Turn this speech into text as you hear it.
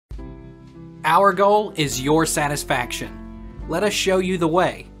Our goal is your satisfaction. Let us show you the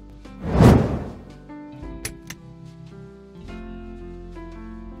way.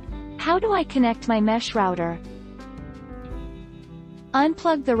 How do I connect my mesh router?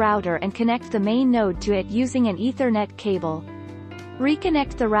 Unplug the router and connect the main node to it using an Ethernet cable.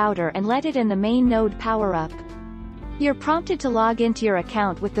 Reconnect the router and let it and the main node power up. You're prompted to log into your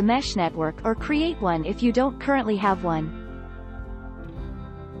account with the mesh network or create one if you don't currently have one.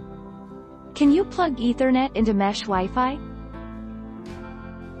 Can you plug Ethernet into mesh Wi-Fi?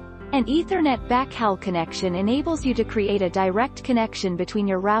 An Ethernet backhaul connection enables you to create a direct connection between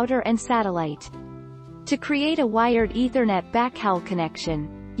your router and satellite. To create a wired Ethernet backhaul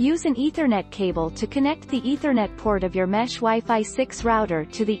connection, use an Ethernet cable to connect the Ethernet port of your mesh Wi-Fi 6 router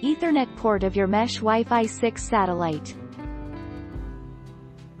to the Ethernet port of your mesh Wi-Fi 6 satellite.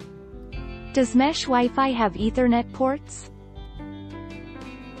 Does mesh Wi-Fi have Ethernet ports?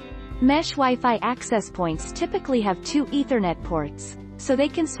 Mesh Wi-Fi access points typically have two Ethernet ports, so they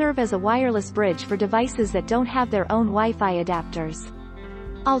can serve as a wireless bridge for devices that don't have their own Wi-Fi adapters.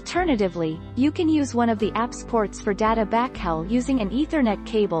 Alternatively, you can use one of the app's ports for data backhaul using an Ethernet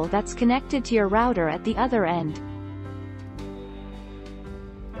cable that's connected to your router at the other end.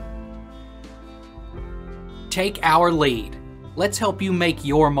 Take our lead. Let's help you make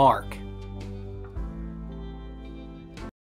your mark.